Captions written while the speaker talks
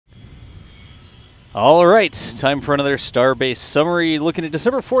All right, time for another Starbase summary looking at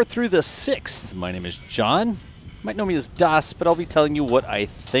December 4th through the 6th. My name is John. You might know me as Das, but I'll be telling you what I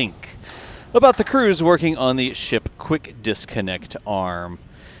think about the crews working on the ship Quick Disconnect Arm.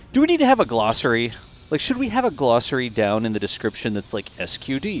 Do we need to have a glossary? Like, should we have a glossary down in the description that's like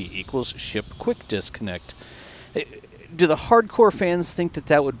SQD equals ship quick disconnect? Do the hardcore fans think that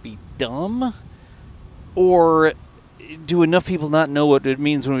that would be dumb? Or do enough people not know what it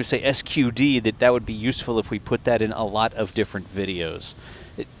means when we say SQD that that would be useful if we put that in a lot of different videos?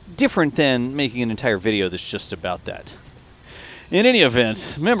 Different than making an entire video that's just about that. In any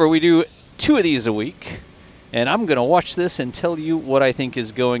event, remember we do 2 of these a week, and I'm going to watch this and tell you what I think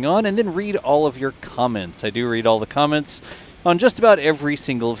is going on and then read all of your comments. I do read all the comments on just about every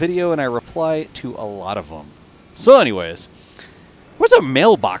single video, and I reply to a lot of them. So anyways, where's our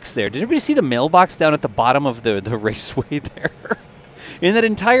mailbox there? Did anybody see the mailbox down at the bottom of the raceway there? In that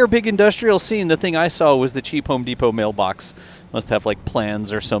entire big industrial scene, the thing I saw was the cheap Home Depot mailbox. Must have like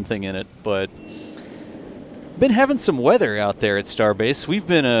plans or something in it, but been having some weather out there at Starbase. We've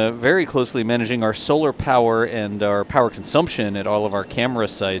been very closely managing our solar power and our power consumption at all of our camera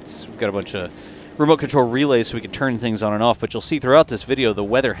sites. We've got a bunch of remote control relays so we can turn things on and off, but you'll see throughout this video the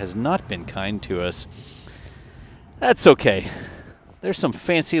weather has not been kind to us. That's okay. There's some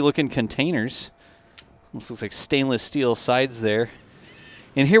fancy looking containers. Almost looks like stainless steel sides there.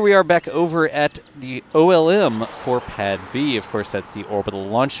 And here we are back over at the OLM for Pad B. Of course, that's the orbital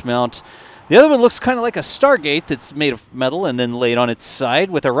launch mount. The other one looks kind of like a Stargate that's made of metal and then laid on its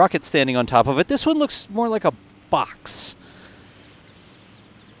side with a rocket standing on top of it. This one looks more like a box.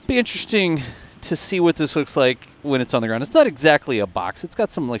 Be interesting to see what this looks like when it's on the ground. It's not exactly a box. It's got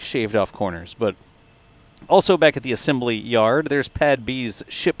some like shaved off corners, but also back at the assembly yard, there's Pad B's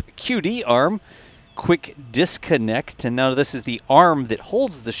ship QD Arm, Quick Disconnect, and now this is the arm that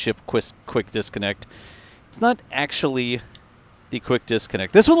holds the ship Quick Disconnect. It's not actually the Quick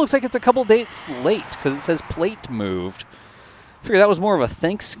Disconnect. This one looks like it's a couple days late because it says plate moved. I figure that was more of a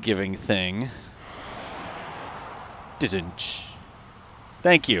Thanksgiving thing.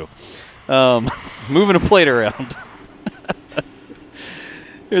 Thank you. Moving a plate around.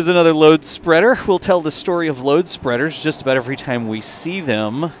 Here's another load spreader. We'll tell the story of load spreaders just about every time we see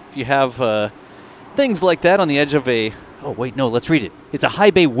them. If you have things like that on the edge of a... Oh, wait, no, let's read it. It's a high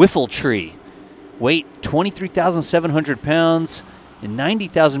bay wiffle tree. Weight, 23,700 pounds and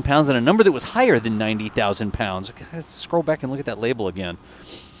 90,000 pounds, and a number that was higher than 90,000 pounds. Let's scroll back and look at that label again.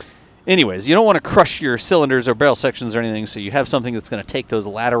 Anyways, you don't want to crush your cylinders or barrel sections or anything, so you have something that's going to take those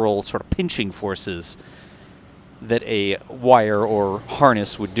lateral sort of pinching forces that a wire or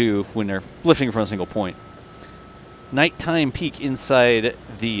harness would do when they're lifting from a single point. Nighttime peek inside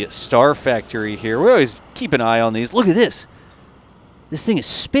the Starfactory here. We always keep an eye on these. Look at this. This thing is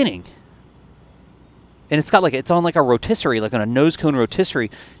spinning. And it's got like, it's on like a rotisserie, like on a nose cone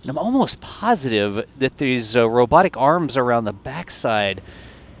rotisserie. And I'm almost positive that these robotic arms around the backside,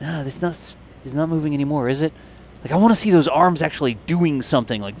 no, this is not moving anymore, is it? Like, I want to see those arms actually doing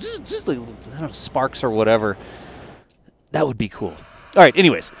something, like, just like, I don't know, sparks or whatever. That would be cool. All right,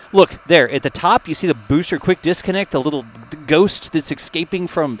 anyways, look, there at the top, you see the booster quick disconnect, the little ghost that's escaping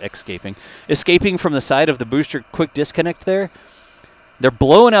from the side of the booster quick disconnect there. They're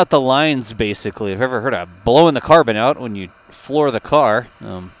blowing out the lines, basically. If you've ever heard of blowing the carbon out when you floor the car.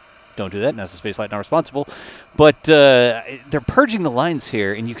 Don't do that. NASA spaceflight not responsible. But they're purging the lines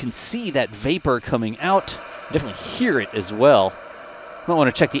here, and you can see that vapor coming out. You definitely hear it as well. You might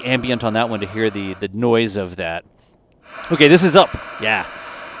want to check the ambient on that one to hear the noise of that. Okay, this is up. Yeah.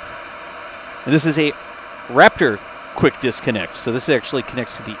 And this is a Raptor quick disconnect. So this actually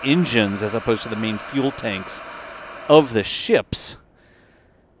connects to the engines as opposed to the main fuel tanks of the ships.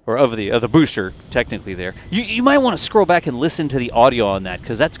 Or of the booster, technically there. You might want to scroll back and listen to the audio on that,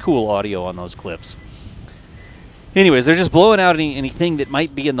 because that's cool audio on those clips. Anyways, they're just blowing out anything that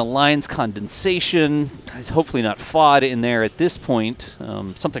might be in the lines. Condensation. It's hopefully not FOD in there at this point.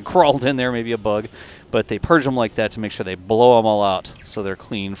 Something crawled in there, maybe a bug. But they purge them like that to make sure they blow them all out so they're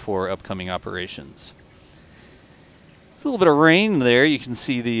clean for upcoming operations. There's a little bit of rain there. You can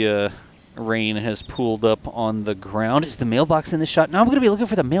see the... rain has pooled up on the ground. Is the mailbox in this shot? Now I'm going to be looking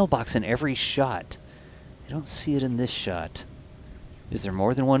for the mailbox in every shot. I don't see it in this shot. Is there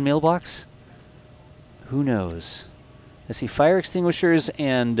more than one mailbox? Who knows? I see fire extinguishers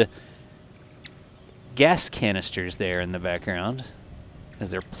and gas canisters there in the background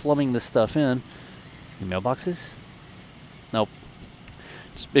as they're plumbing the stuff in. Any mailboxes? Nope.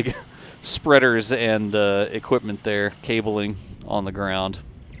 Just big spreaders and equipment there, cabling on the ground.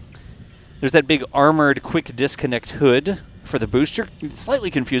 There's that big armored quick disconnect hood for the booster. It's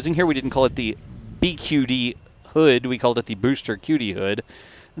slightly confusing here. We didn't call it the BQD hood. We called it the Booster QD hood.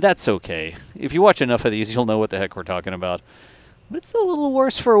 That's okay. If you watch enough of these, you'll know what the heck we're talking about. But it's a little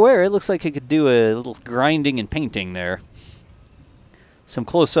worse for wear. It looks like it could do a little grinding and painting there. Some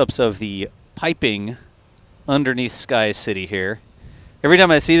close-ups of the piping underneath Sky City here. Every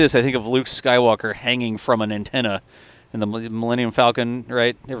time I see this, I think of Luke Skywalker hanging from an antenna in the Millennium Falcon,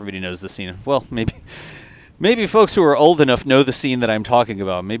 right? Everybody knows the scene. Well, maybe folks who are old enough know the scene that I'm talking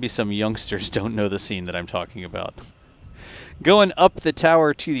about. Maybe some youngsters don't know the scene that I'm talking about. Going up the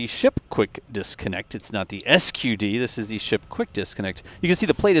tower to the ship quick disconnect. It's not the SQD. This is the ship quick disconnect. You can see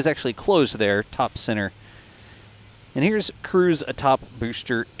the plate is actually closed there, top center. And here's Cruise Atop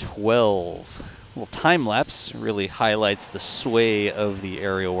Booster 12. A little time lapse really highlights the sway of the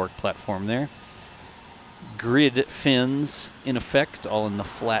aerial work platform there. Grid fins in effect, all in the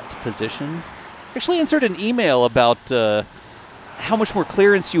flat position. Actually answered an email about how much more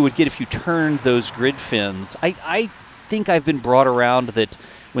clearance you would get if you turned those grid fins. I think I've been brought around that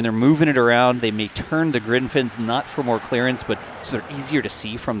when they're moving it around, they may turn the grid fins not for more clearance, but so they're easier to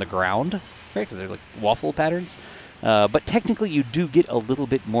see from the ground, right? Because they're like waffle patterns. But technically, you do get a little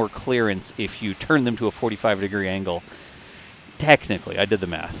bit more clearance if you turn them to a 45-degree angle. Technically, I did the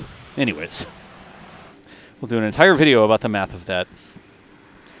math. Anyways, we'll do an entire video about the math of that.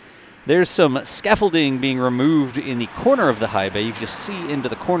 There's some scaffolding being removed in the corner of the high bay. You can just see into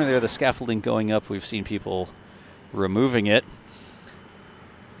the corner there, the scaffolding going up. We've seen people removing it.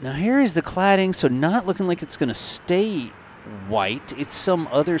 Now here is the cladding, so not looking like it's going to stay white. It's some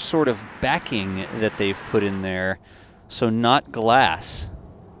other sort of backing that they've put in there, so not glass.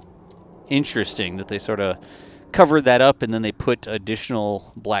 Interesting that they sort of covered that up and then they put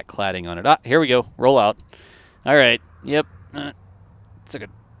additional black cladding on it. Ah, here we go. Roll out. All right. Yep. It's like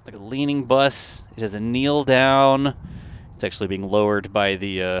a leaning bus. It has a kneel down. It's actually being lowered by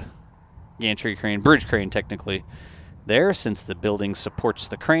the gantry crane, bridge crane technically, there, since the building supports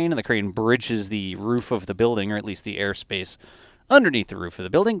the crane, and the crane bridges the roof of the building, or at least the airspace underneath the roof of the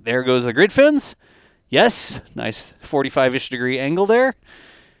building. There goes the grid fins. Yes, nice 45-ish degree angle there.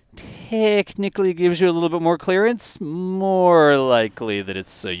 Technically gives you a little bit more clearance. More likely that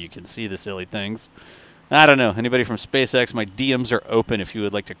it's so you can see the silly things. I don't know. Anybody from SpaceX, my DMs are open if you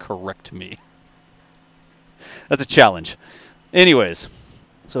would like to correct me. That's a challenge. Anyways.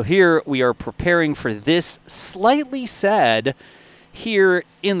 So here we are preparing for this. Slightly sad here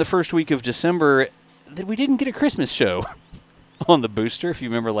in the first week of December that we didn't get a Christmas show on the booster. If you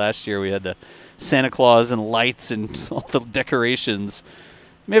remember last year, we had the Santa Claus and lights and all the decorations.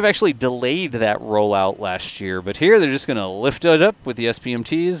 May have actually delayed that rollout last year, but here they're just going to lift it up with the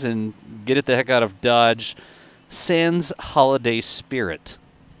SPMTs and get it the heck out of Dodge. Sans holiday spirit.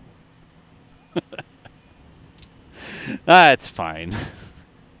 It's fine.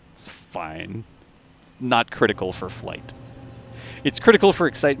 Fine. It's not critical for flight. It's critical for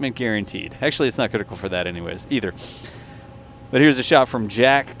excitement guaranteed. Actually, it's not critical for that anyways, either. But here's a shot from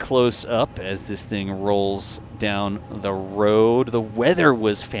Jack close up as this thing rolls down the road. The weather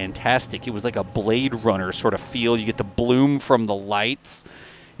was fantastic. It was like a Blade Runner sort of feel. You get the bloom from the lights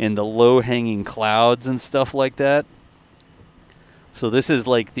and the low-hanging clouds and stuff like that. So this is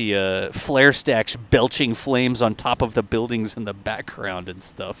like the flare stacks belching flames on top of the buildings in the background and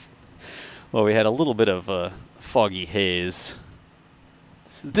stuff. Well, we had a little bit of foggy haze.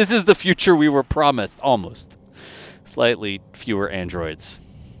 This is the future we were promised, almost. Slightly fewer androids.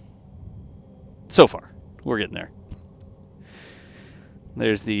 So far, we're getting there.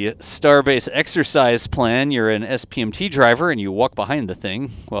 There's the Starbase exercise plan. You're an SPMT driver, and you walk behind the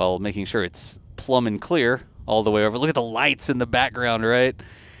thing while making sure it's plumb and clear all the way over. Look at the lights in the background, right?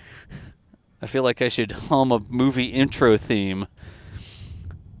 I feel like I should hum a movie intro theme.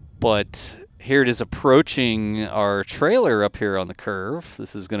 But here it is approaching our trailer up here on the curve.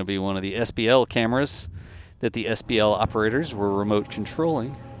 This is going to be one of the SBL cameras that the SBL operators were remote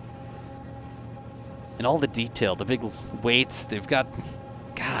controlling. And all the detail, the big weights they've got.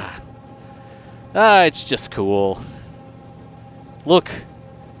 God. It's just cool. Look.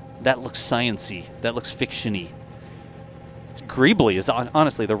 That looks science-y. That looks fiction-y. It's greebly.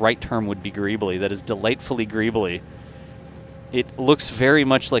 Honestly, the right term would be greebly. That is delightfully greebly. It looks very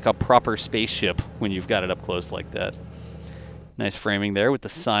much like a proper spaceship when you've got it up close like that. Nice framing there with the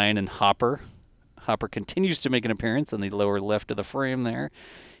sign and hopper. Hopper continues to make an appearance on the lower left of the frame there.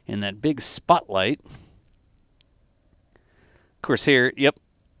 And that big spotlight. Of course here, yep,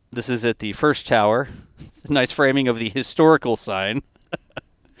 this is at the first tower. It's a nice framing of the historical sign.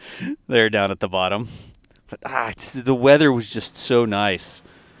 There down at the bottom. But the weather was just so nice.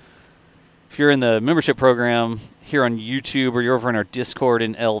 If you're in the membership program here on YouTube or you're over in our Discord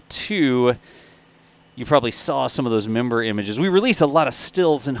in L2, You probably saw some of those member images. We released a lot of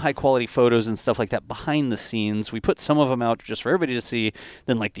stills and high-quality photos and stuff like that behind the scenes. We put some of them out just for everybody to see,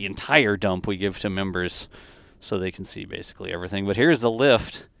 then like the entire dump we give to members so they can see basically everything. But here's the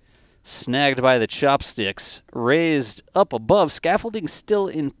lift, snagged by the chopsticks, raised up above, scaffolding still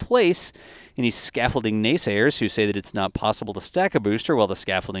in place. Any scaffolding naysayers who say that it's not possible to stack a booster while the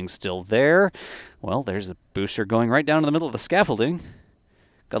scaffolding's still there, well, there's the booster going right down in the middle of the scaffolding.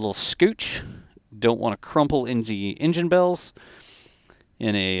 Got a little scooch. Don't want to crumple into engine bells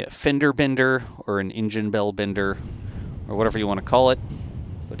in a fender bender or an engine bell bender or whatever you want to call it.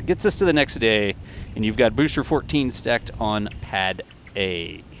 But it gets us to the next day, and you've got booster 14 stacked on pad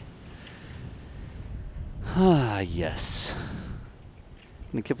A. Ah, yes.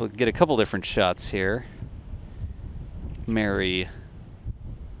 I'm going to get a couple different shots here. Mary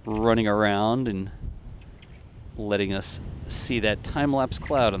running around and letting us see that time-lapse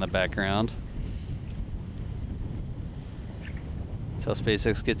cloud in the background. That's how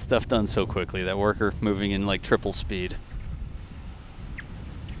SpaceX gets stuff done so quickly. That worker moving in like triple speed.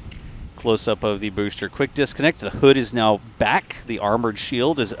 Close-up of the booster quick disconnect. The hood is now back. The armored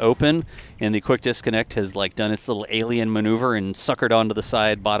shield is open, and the quick disconnect has like done its little alien maneuver and suckered onto the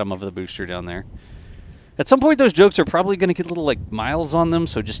side bottom of the booster down there. At some point, those jokes are probably going to get little like miles on them,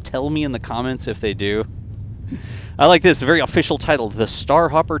 so just tell me in the comments if they do. I like this, a very official title, The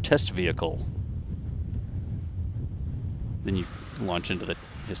Starhopper Test Vehicle. Then you launch into the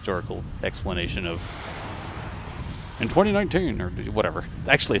historical explanation of in 2019 or whatever.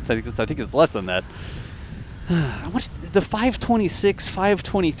 Actually, I think it's less than that. What's the 526,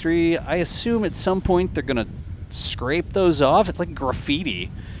 523? I assume at some point they're gonna scrape those off. It's like graffiti.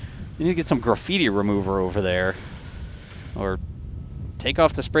 You need to get some graffiti remover over there, or take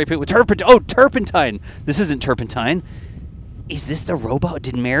off the spray paint with turpentine. Oh, turpentine! This isn't turpentine. Is this the robot?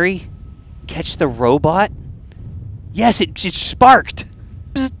 Did Mary catch the robot? Yes, it sparked.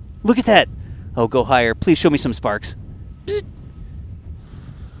 Bzz, look at that. Oh, go higher. Please show me some sparks. Bzz.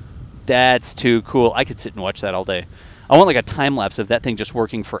 That's too cool. I could sit and watch that all day. I want like a time lapse of that thing just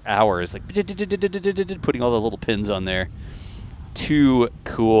working for hours, like putting all the little pins on there. Too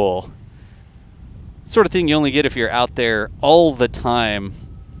cool. Sort of thing you only get if you're out there all the time.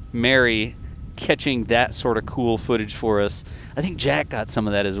 Mary catching that sort of cool footage for us. I think Jack got some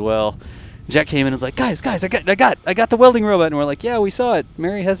of that as well. Jack came in and was like, guys, I got the welding robot. And we're like, yeah, we saw it.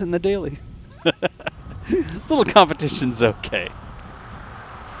 Mary has it in the daily. Little competition's okay.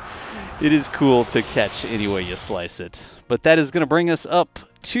 It is cool to catch any way you slice it. But that is going to bring us up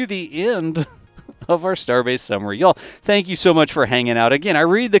to the end of our Starbase summary. Y'all, thank you so much for hanging out. Again, I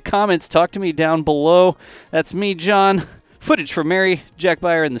read the comments. Talk to me down below. That's me, John. Footage from Mary, Jack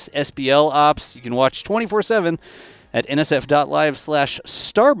Byer, and this SBL Ops. You can watch 24/7 at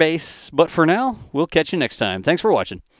nsf.live/Starbase. But for now, we'll catch you next time. Thanks for watching.